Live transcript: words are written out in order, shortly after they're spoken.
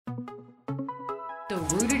The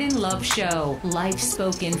Rooted in Love Show. Life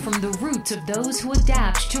spoken from the roots of those who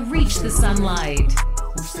adapt to reach the sunlight.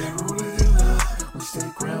 We stay rooted in love. We stay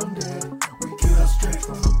grounded. We get our strength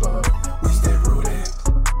from above. We stay rooted.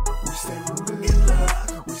 We stay rooted in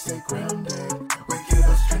love. We stay grounded. We get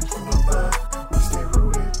our strength from above. We stay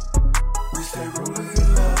rooted. We stay rooted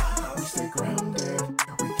in love. We stay grounded.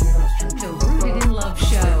 We get our strength from above. The Rooted in Love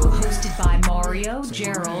Show, hosted by Mario,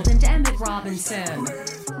 Gerald, and Emmett Robinson.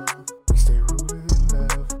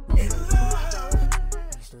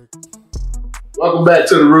 Welcome back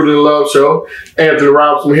to the Rooted in Love Show. Anthony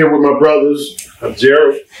Robinson here with my brothers. I'm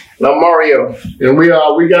Gerald. And I'm Mario. And we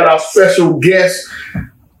got our special guest,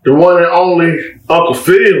 the one and only Uncle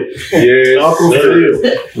Phil. Yes, Uncle Phil.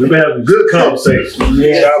 We've been having good conversations.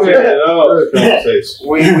 Good conversations.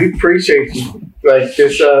 We appreciate you, like,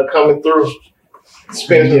 just coming through,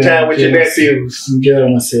 spending some time with your nephews. Enjoy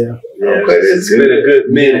myself. Okay, that's It's been a good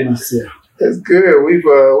minute. That's good. We've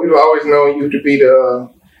always known you to be the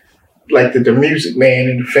music man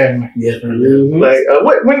in the family. Yes, I do. Like,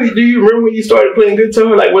 do you remember when you started playing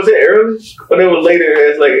guitar? Like, was it early, or it was later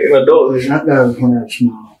as like an adult? I thought it was when I was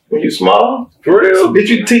small. When you small, for real? Did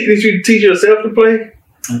you teach yourself to play?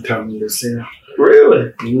 I taught myself. Really?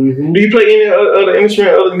 Mm-hmm. Do you play any other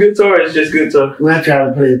instrument other than guitar, or is it just guitar? Well, I tried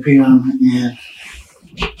to play the piano, and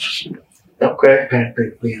Okay. I tried to play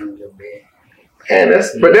the piano a little bit. And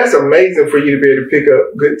that's amazing for you to be able to pick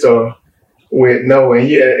up guitar with knowing.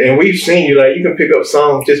 Yeah, and we've seen you, like, you can pick up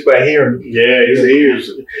songs just by hearing them. Yeah, his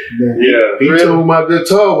ears. Yeah. He tuned my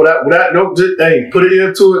guitar without no, put it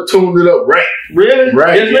into it, tuned it up right. Really?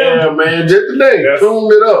 Right, Just yeah, now? man, just today,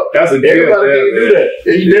 tuned it up. That's a gift. Everybody can't do that.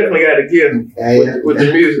 Yeah, you definitely got to give with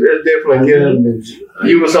the music. That's definitely a I gift. love music.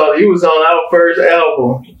 You was on our first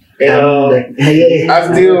album, and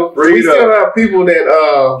we still have people that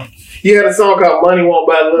you had a song called "Money Won't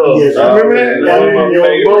Buy Love." Yes. Remember that?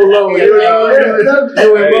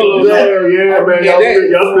 Yeah, man,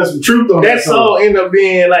 y'all put some truth on That song ended up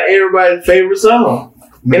being like everybody's favorite song.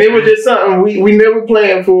 And it was just something we never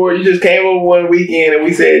planned for. You just came over one weekend and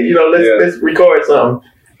we said, let's record something.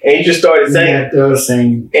 And you just started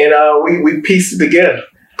singing. And we pieced it together.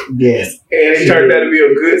 Yes. And it turned out to be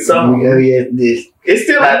a good song. Oh, yes, this. It's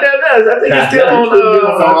still out there now. I think it's still on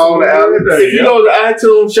all the outlets. If you go to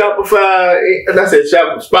iTunes, Shopify, and I said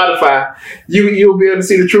Spotify, you'll be able to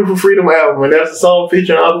see the True for Freedom album. And that's a song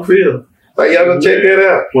featuring Uncle Phil. Like, y'all go check that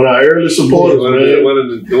out. One of our early supporters. One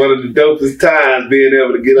of the dopest times being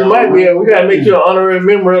able to get on. Might be. We gotta make you an honorary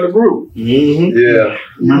member of the group. Mm-hmm. Yeah.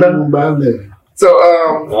 So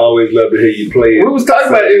I always love to hear you play it. we was talking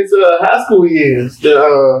about his high school years.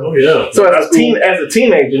 So as a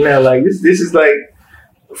teenager now, like this is like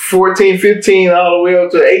 14, 15, all the way up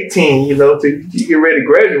to 18. To get ready to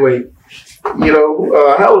graduate.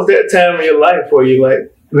 How was that time in your life for you? Like,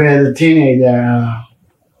 Well, as a teenager,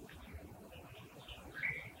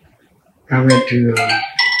 I went to,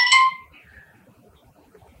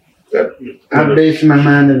 I based my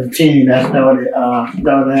mind as a teenager. I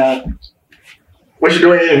started out. what you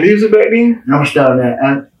doing in music back then? I started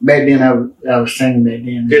out, back then I was singing back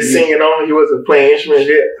then. Just singing on. You wasn't playing instruments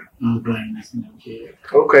yet. I was playing instruments yet.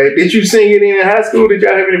 Okay. Did you sing it in high school? Did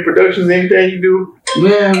y'all have any productions? Anything you do?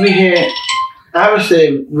 Well, we had, I would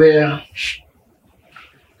say,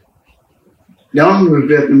 the only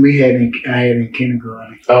revision I had in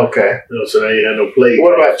kindergarten. Okay. So now you had no play.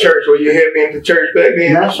 What about church? Were you heavy into church back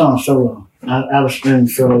then? That's on solo. I was spending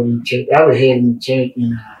solo in church. I was heading in church,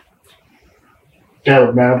 and I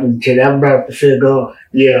was brought up in church. I was brought up to fear God.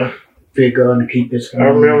 Yeah. Fear God and keep His I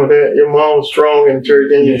remember that. Your mom was strong in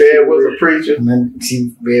church and your dad was a preacher. And then she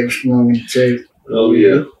was very strong in church. Oh,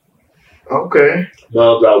 yeah. Okay.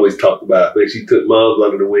 Mom's always talked about it. She took Mom's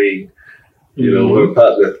under the wing. Her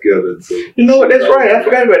pops got together. So. You know what? That's right. I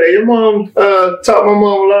forgot about that. Your mom taught my mom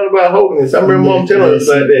a lot about holiness. I remember Mom telling us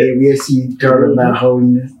about that. Yes, she taught about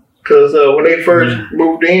holiness. Because when they first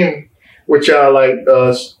moved in with y'all, like,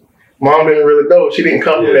 Mom didn't really know. She didn't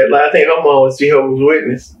come from that line. I think her mom was Jehovah's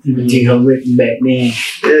Witness. Jehovah's Witness back then.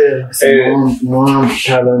 Yeah. So mom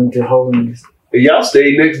taught her into holiness. And y'all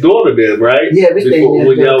stayed next door to them, right? Yeah, we stayed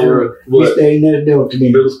next door. We stayed next door to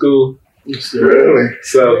them. Middle school? Really?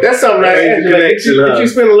 So that's something I asked you. Like, did you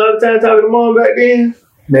spend a lot of time talking to Mom back then?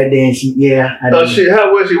 Back then, I did.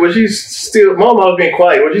 How was she? Was she still? Mom always been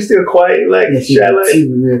quiet. Was she still quiet? Like, yeah, she was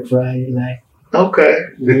real quiet. Like, okay.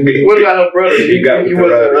 What about her brothers? You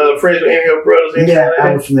wasn't friends with any of her brothers? Yeah,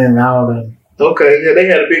 I was friends with all of them. Okay, yeah, they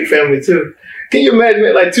had a big family too. Can you imagine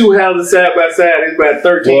it, like 2 houses side by side? It's about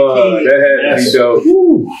 13 kids. That had to be dope.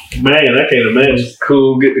 Man, I can't imagine.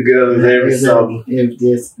 Cool get-togethers every summer.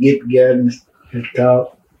 Just get together and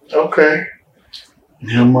talk. Okay.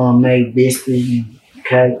 Her mom made biscuits and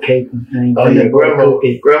cake and things. Oh yeah, grandma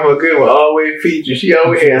good one always featured. She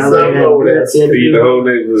always had something over there. Feed the whole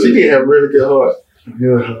neighborhood. She did have a really good heart.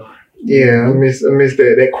 Good heart. Yeah, I miss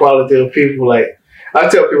that quality of people. Like I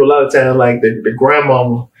tell people a lot of times, like the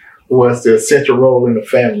grandmama was the central role in the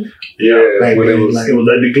family. Yeah, like, when it was like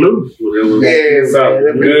the glue. When it was man,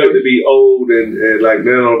 good to be old and like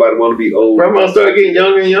now nobody want to be old. Grandma started getting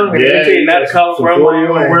younger and younger. Yeah, They not to call grandma.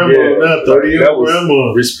 30-year-old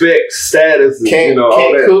grandma. Respect, status, and, Can't all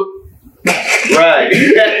that. cook. Right.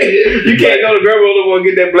 You can't go to grandma no more and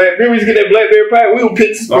get that blackberry. We used to get that blackberry pie. We would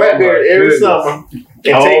pick some blackberry every summer and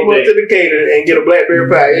take them up to the caterer and get a blackberry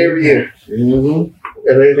pie every year. Mm-hmm.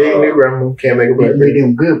 And they knew grandma can't make a They blackberry. made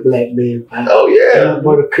them good blackberry pie. Oh yeah, Peanut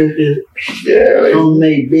butter cookies, yeah,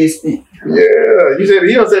 homemade biscuit. yeah.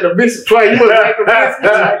 You don't say the biscuit twice. You must like the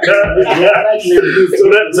biscuit.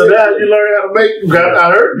 So now you learn how to make. I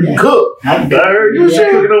heard you cook. I heard you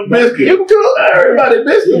cooking them biscuits. You cook. I heard about the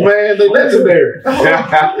biscuits, man. They legendary.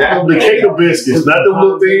 The Cato biscuits, not the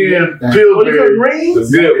little thin Pillsbury. Green? The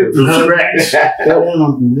good from scratch. That one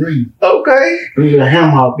on the green. Okay. We got a ham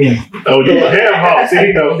hock in it. Oh, you a ham hock? See,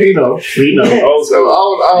 he know. Oh, so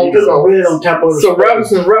all You put bread on top of the so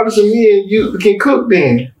Robinson, me and you can cook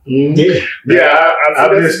then. Yeah. I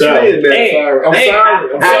missed out. Hey, I'm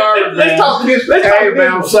sorry. Let's talk this. Let's talk Hey,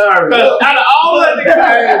 man, I'm sorry. Out of all of the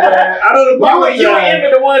guys, I don't apologize. you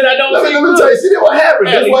and the ones I don't Let see. me tell you, see what happened.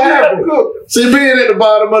 That's what happened. See, being at the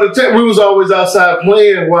bottom of the tent, we was always outside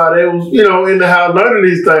playing while they was, in the house learning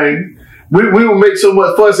these things. We would make so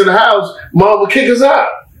much fuss in the house, Mom would kick us out.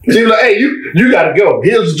 She was like, hey, you got to go.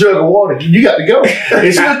 Here's a jug of water. You got to go.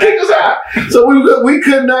 And she would kick us out. So we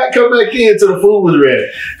could not come back in until the food was ready.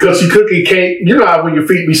 Because she cooking cake. You know how when your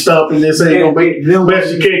feet be stomping, they say you're going to mess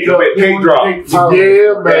your cake up. Cake drop.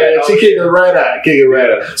 Yeah, man. She kicked it right out.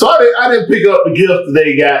 So I didn't pick up the gift that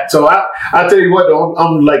they got. So I tell you what, though,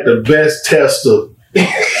 I'm like the best tester in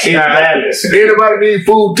Dallas. Anybody need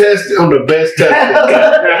food tested? I'm the best tester.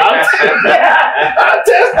 I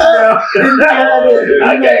test now.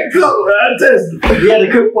 I can't cook. I test. You got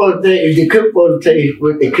to cook for the taste. You cook for the taste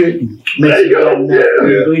what they cooking. Make There you sure go.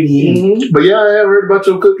 ingredients. But yeah, I have heard about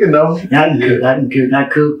your cooking though. I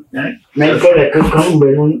cook. Make sure that cook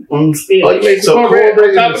cornbread on the skillet. Oh, you make So some cornbread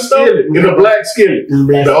cornbread in on top the of the stove? skillet, in a black skillet, In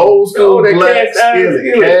black the old school that black cast iron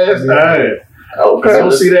skillet, skillet. cast iron. Okay. I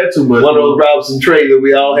don't see that too much. One of those Robinson traits that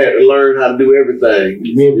we all had to learn how to do everything.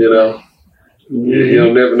 You know, you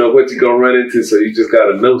don't never know what you're gonna run into, so you just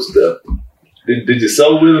gotta know stuff. Did you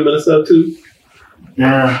sew with them and stuff too?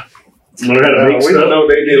 Nah, Learn how to make We stuff. know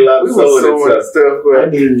they did a lot We of were sewing and sewing stuff. stuff, I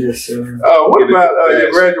but did this. what Get it about to your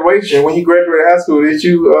fashion. graduation? When you graduated high school, did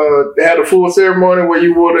you have a full ceremony where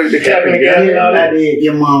you wore the cap and the gown and all I that? did.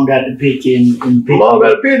 Your mom got the picture and picture. Mom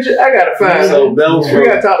got a picture? I gotta find So it. that was We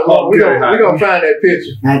gotta talk to mom. We High. gonna find that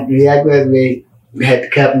picture. I graduated. We had the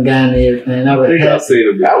cap and gown and everything. I think I've seen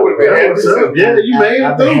them. I would have been happy. What's up? Yeah, you made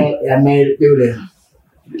it through. I made it through there.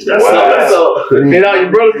 That's Wow. all. Did all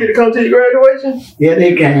your brothers get to come to your graduation? Yeah,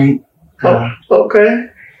 they came. Okay.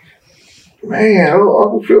 Man,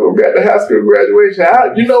 Uncle Phil got the high school graduation.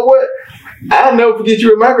 You know what? I'll never forget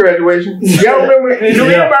you at my graduation. Y'all remember? Do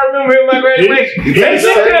anybody remember at my graduation? Let's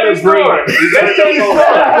tell the story. Let's tell the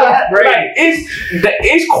story. Like,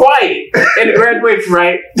 it's quiet at the graduation,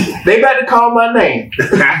 right? They about to call my name.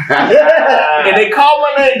 And they called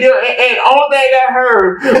my name, and all thing I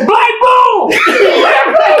heard, Black Boom!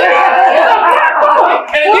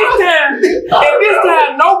 And this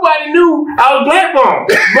time, nobody knew I was Black Boom,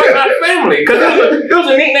 but my family. Because it was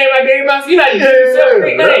a nickname I gave myself. You know, you give yourself a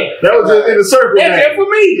nickname. That was just in the circle. That's it for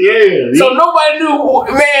me. Yeah. So nobody knew,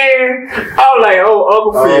 man. I was like, oh,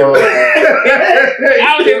 Uncle Phil. I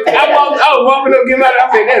was walking up, getting out. I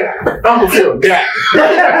said, that's Uncle Phil. Yeah.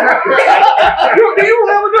 Do you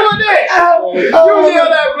remember doing that? You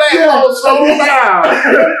yelled that Black Boom so loud.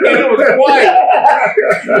 And it was quiet.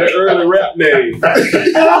 That early rap name.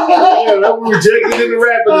 Yeah, that was rejected in the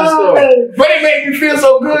rapping and stuff. But it made me feel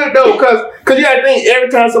so good though, cause you gotta think every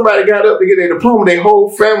time somebody got up to get their diploma, their whole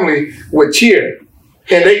family would cheer,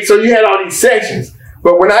 and so you had all these sections.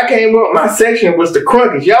 But when I came up, my section was the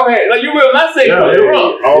crunkies. Y'all had like you remember my section was the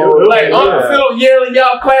crunk. Like Uncle Phil yelling,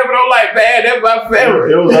 y'all clapping. I'm like, man, that's my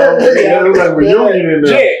family. It was like a reunion in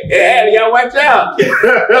there. Yeah, y'all watch out. We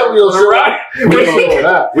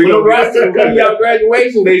When Roster come to y'all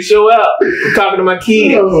graduation, they show up. I'm talking to my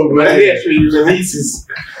kids, my nephews and nieces.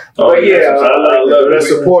 But yeah, I love that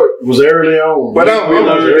support was early on. But we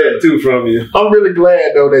learned that too from you. I'm really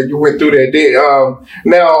glad though that you went through that.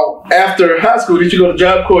 Now after high school, did you go to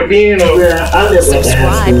Job Corps then? Or? Yeah, I lived at the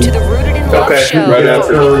high Subscribe to school. the Rooted in Love Okay. show Right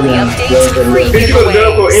after. for weekly updates, free Did you go to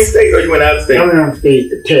Job Corps in giveaways. state or you went out of state? I went on state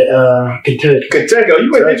to Kentucky. Kentucky. Oh,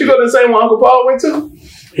 did you go to the same one Uncle Paul went to?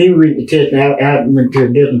 He went to Kentucky. I went to a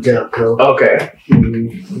different Job Corps. Okay. And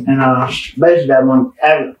basically, I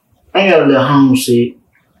got a little homesick.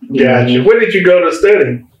 Gotcha. Where did you go to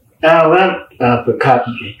study? For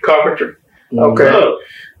carpentry. Carpentry. Okay. Oh,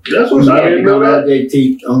 That's what's I up. had to go out there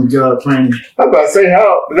teach on the job training. I was about to say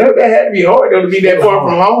that had to be hard though to be that far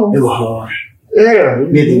from home. It was hard. Yeah.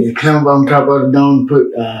 Then they climb on top of the dome, put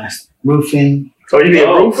roofing, So you did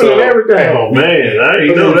roofing and everything. Oh man, I put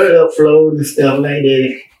didn't know on that. self-float and stuff like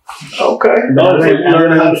that. Okay. But Oh, so you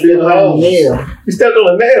learned how to build on homes. the nail. You stepped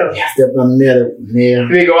on a nail. I stepped on the nail. You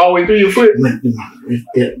didn't go all the way through your foot. Went through my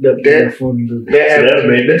stepped up there before the That That happened.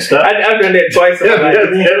 made that stop. I've done that twice in my life. I know.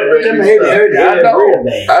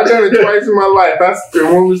 I've done it twice in my life.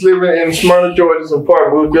 When we was living in Smyrna, Georgia, some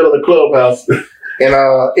park, we was building a clubhouse, and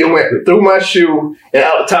it went through my shoe and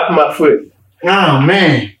out the top of my foot, Oh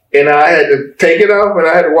man. and I had to take it off and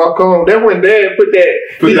I had to walk home. That when Dad put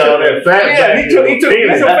down that fat Yeah, back. he took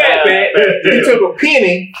some fat back. He took a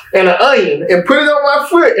penny and an onion and put it on my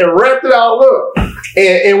foot and wrapped it all up. And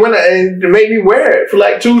it made me wear it for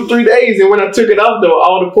like 2-3 days. And when I took it off, though,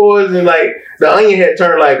 all the pores and like the onion had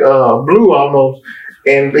turned like blue almost.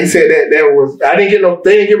 And they said that was they didn't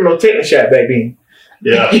give me no tetanus shot back then.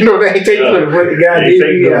 Yeah. You know they ain't taking What the guy He did,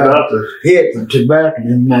 take he the doctor. hit some tobacco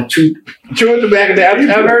in my tooth. chewing tobacco. I've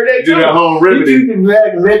heard that Do too. that home He remedy. took the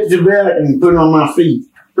tobacco, wrapped the tobacco, and put it on my feet.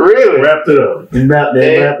 Really? Wrapped it up. And wrapped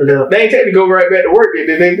it up. They ain't take to go right back to work.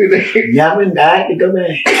 Did they? Yeah, I had to go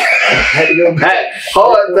back. Had to go back.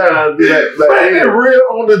 Hard times. Man, they're real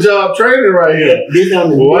on the job training right here. This on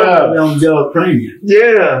the Wow. on job training.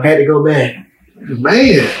 Yeah. Had to go back.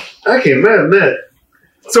 Man, I can't imagine that.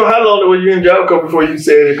 So how long were you in Job Corps before you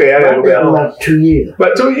said, okay, I gotta go back home? About 2 years.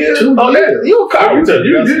 About 2 years? 2 Oh, years. you a carpenter.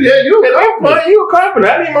 You And I'm fine, you a carpenter.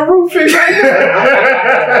 I need my roof fixed right now.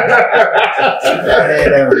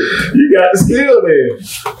 You got the skill there.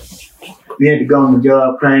 We had to go on the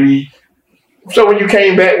job training. So when you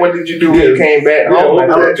came back, what did you do when you came back home? what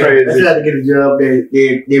Like was that? that I tried to get a job.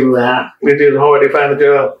 They were out. It was hard to find a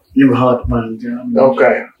job. It was hard to find a job.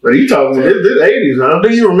 Okay. But you talking this 80s, huh? Do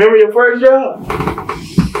you remember your first job?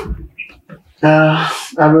 I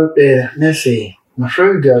worked there. Let's see. My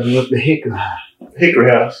first job was at the Hickory House.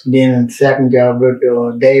 Hickory House. Then the second job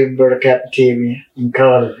was at David Burger Cafeteria in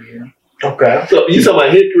Carterville. Okay. So you talking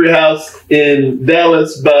about Hickory House in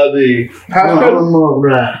Dallas by the On Mug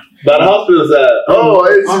Ride. hospital side? Oh,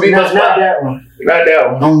 it used to be my Not spot. that one. Not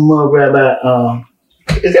that one. On Mug Ride by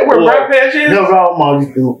Is that where Well, Rock Patch is? no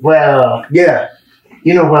Walmart. Well, yeah.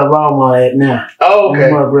 You know where Walmart at now. Oh, On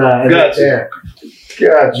okay. Mug Ride. Gotcha. There.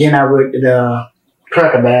 Gotcha. Then I worked at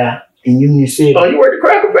Cracker Barrel in Union City. Oh, you worked at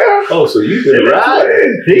Cracker Barrel? Oh, so you been right?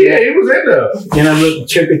 He was in there. Then I worked at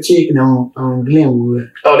Chicken Chicken on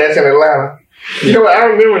Glenwood. Oh, that's in Atlanta. You know what? I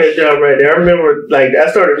remember that job right there. I remember, I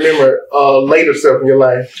started to remember later stuff in your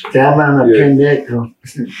life. So I wound up turning that because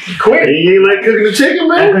Quit. You ain't like cooking the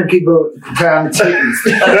chicken, I man? couldn't keep up trying the chickens.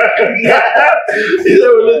 He's a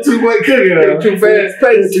little too much cooking, huh? Too fast It's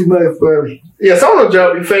paced. too much for me. Yeah, some of those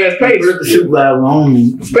jobs be fast The paced. supervisor on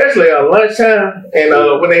me. Especially lunchtime and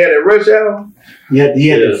when they had that rush hour. You had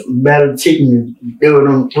to battle the chicken and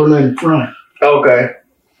put it in the front. Okay.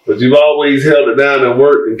 But you've always held it down and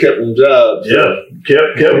worked and kept them jobs. Yeah,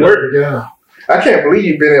 kept working. Yeah. I can't believe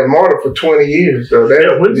you've been at Marta for 20 years, though.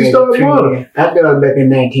 Yeah, when did you start Marta? I started back in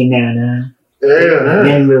 1999. Yeah.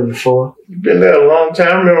 Then a little before. You've been there a long time.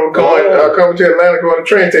 I remember coming to Atlanta, going to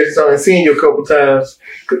train station and seeing you a couple times.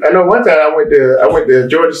 I know one time I went to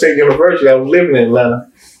Georgia State University. I was living in Atlanta.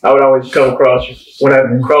 I would always come across you when I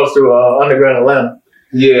crossed through underground Atlanta.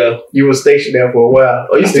 Yeah. You were stationed there for a while.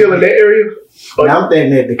 Are you still in that area? Now I'm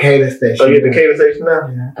thinking at the Decatur station. Oh, you're at the Decatur station now?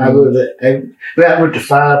 Yeah. I went to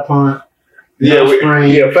 5 Point. Yeah, we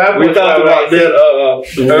Yeah, we talked about that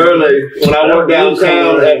early when I worked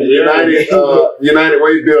downtown at the United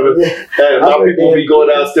Way building. And my people be going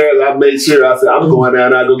downstairs. I made sure I said I'm going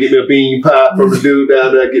down there. I go get me a bean pie from the dude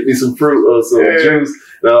down there. Get me some fruit or some juice.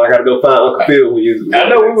 No, I gotta go find Uncle Phil. I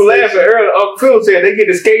know we were laughing earlier. Uncle Phil said they get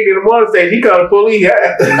the skate in the morning stage. He called the police.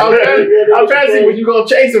 I'm trying to see when you gonna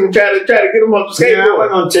chase him and try to get him off the Yeah, I was skateboard.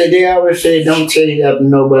 gonna say they always say don't chase after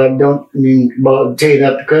nobody. Don't chase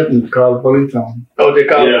after customers. Call the police on them. Oh, they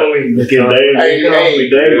called the police. Hey,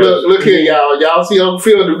 Look here, y'all. Y'all see Uncle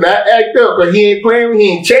Phil do not act up because he ain't playing.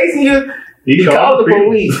 He ain't chasing you. He called the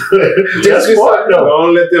police. That's smart though.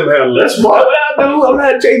 Don't let them handle it. That's smart. What I do? I'm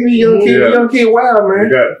not chasing these young kids. Young kid wild, man.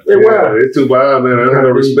 They're wild. They're too wild, man. I have no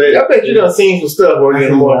respect. I bet you done seen some stuff over in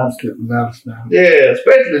the morning. Yeah,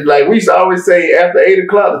 especially like we used to always say after 8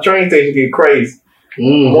 o'clock, the train station get crazy.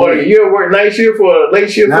 Morning, you ever work night shift or late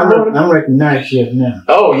shift? I'm working night shift now.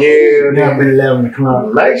 Oh yeah, Now been 11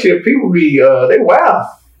 o'clock. night shift people be they wild.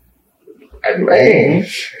 Man,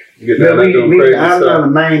 You get down there doing crazy I'm stuff. trying to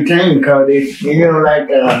maintain because it's, you know, like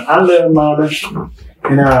I live mother,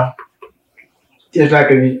 and just like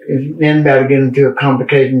if anybody get into a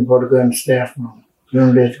complication before they go in the staff room, you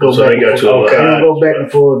know, just go So back they and got forth. you. Okay. You don't go back and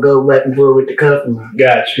forth with the customer.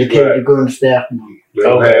 gotcha. They tell you to go in the staff room. They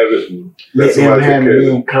don't have it. Let Let them somebody have take it. care of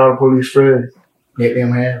Then call the police first. Let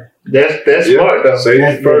them have it. That's Yeah. smart though. Safety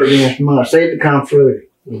That's first. being smart. Safety come first.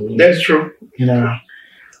 That's true. You know.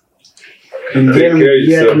 And Take then care of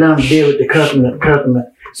you have to yourself. learn to deal with the customer.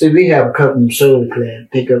 See, we have a customer service class.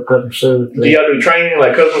 Take up customer service Do class. y'all do training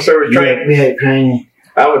like customer service training? Yeah, we had training.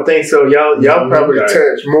 I would think so. Y'all probably Right.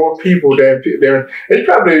 touch more people than it's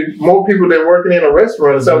probably more people than working in a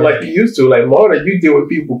restaurant or something like you used to. Like more than you deal with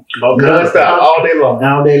people nonstop all day long.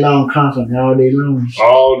 All day long, constantly, all day long.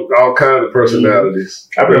 All kinds of personalities.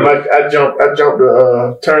 I remember I jumped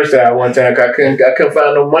the turnstile one time 'cause I couldn't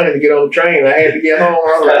find no money to get on the train. I had to get home.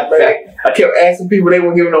 I was like, man, I kept asking people, they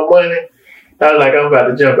wouldn't give me no money. I was like, I'm about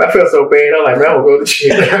to jump. I felt so bad. I'm like, man, I'm gonna go to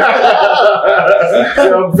jail.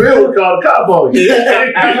 Bill would call the cop on you. They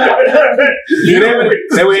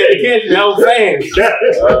were at the catch me. I was saying.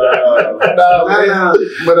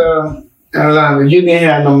 But you didn't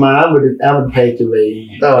have no money. I would pay to lay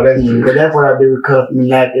in. No, that's true. But that's what I do with customers.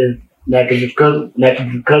 Like if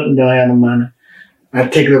the customer don't have no money, I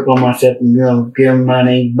take it up on myself and give them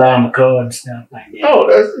money, buy them a car and stuff like that. Oh,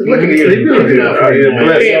 look at you. He doing good out here.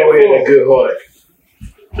 Bless Yeah, always that good heart.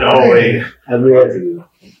 Always. I really.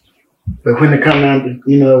 But when they come out,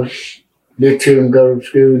 their children go to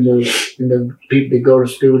school, the people that go to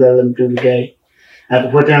school, I let them through the gate. After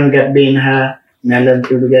what time they got to be in the high, and I let them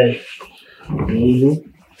through the gate.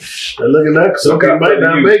 But look at that. Some people might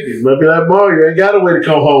not make it. Might be like Mario. You ain't got a way to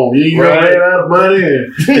come home. You ran out of money and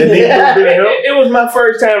need a bit of help. It was my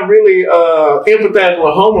first time really empathizing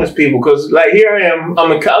with homeless people because, like, here I am.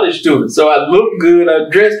 I'm a college student, so I look good, I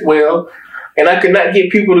dressed well, and I could not get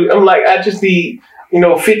people to. I'm like, I just need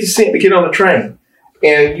 50 cents to get on the train.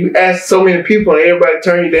 And you ask so many people, and everybody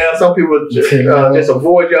turn you down. Some people just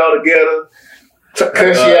avoid you altogether.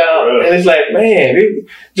 Cuss you out, and it's like, man.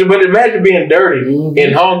 But imagine being dirty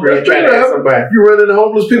and hungry and trying to ask somebody. You run into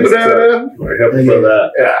homeless people down there? Help them for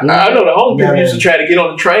that. I know the homeless people used to try to get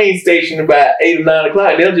on the train station about 8 or 9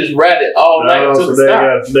 o'clock. They'll just ride it all night until so it they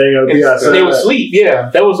stops. ain't got to be outside. They would sleep. Yeah,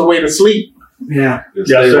 that was the way to sleep. Yeah. What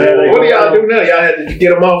do y'all do now? Y'all had to get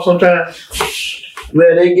them off sometime?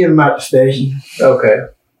 Well, they get them out the station. Okay.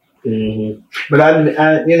 But I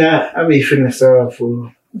be feeling sorry for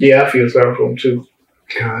them. Yeah, I feel sorry for them too.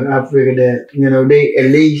 God, I figured that, they at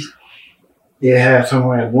least they have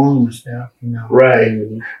somewhere warm and stuff, Right.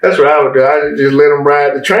 That's what I would do. I would just let them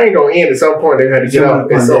ride. The train gonna end at some point. They had to get off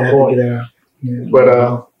at some point. Yeah.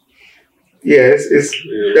 But yeah, it's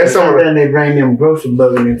that's some of the. Sometimes they bring them grocery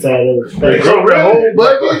bucket inside of it. The whole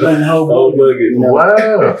bucket? The whole Whole bucket. bucket.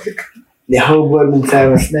 Wow. The whole bucket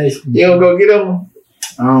inside of the station. You don't go get them.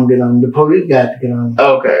 I don't get on. The police got to get on.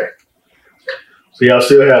 Okay. So y'all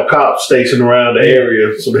still have cops stationed around the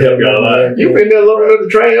area so to help y'all out. You've been there long enough to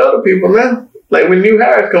train other people now. Like when new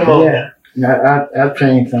hires come on. Yeah. I've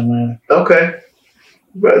trained someone. Okay.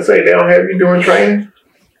 But say they don't have you doing training.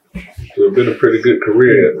 So it's been a pretty good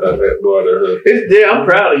career at Adulthood. I'm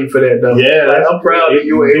proud of you for that though. Yeah, like, I'm proud that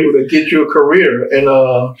you were able to get you a career and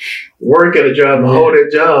work at a job and hold that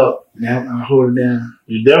job. Now I hold it down.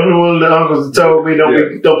 You definitely one of the uncles that told me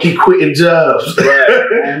don't keep quitting jobs.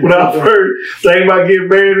 Right. When I first think about getting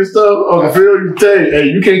married and stuff, Uncle Phil used to tell you, hey,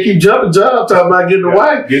 you can't keep jumping jobs talking about getting a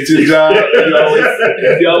wife. Get your job.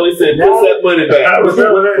 You always say, put that money back. I was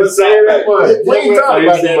saying that much. We can talk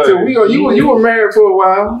about that too. You were married for a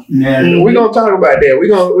while. Yeah. We're gonna talk about that.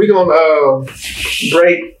 We're gonna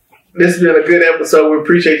break. This has been a good episode. We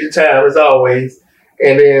appreciate your time as always.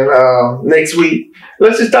 And then next week,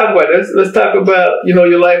 let's just talk about this. Let's talk about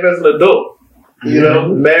your life as an adult.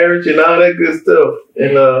 Marriage and all that good stuff.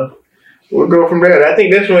 And we'll go from there. I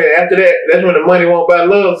think that's when the Money Won't Buy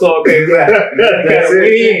Love song came out. That's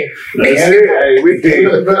it. Hey, we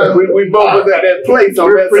both was at that place on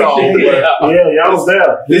that song. Yeah, y'all was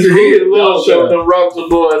there. This is the Love Show with the Robinson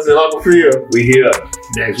Boys and Uncle Phil. We here,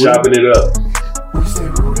 chopping it up. We stay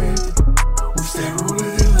rooted. We stay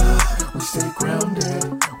rooted in love. We stay grounded.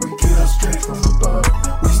 We get our strength from above.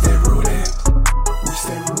 We stay rooted.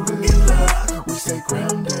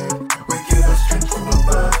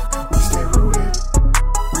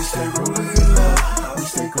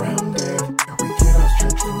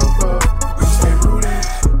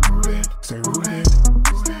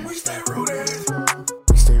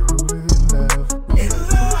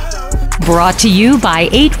 Brought to you by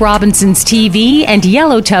 8 Robinsons TV and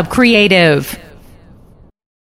Yellow Tub Creative.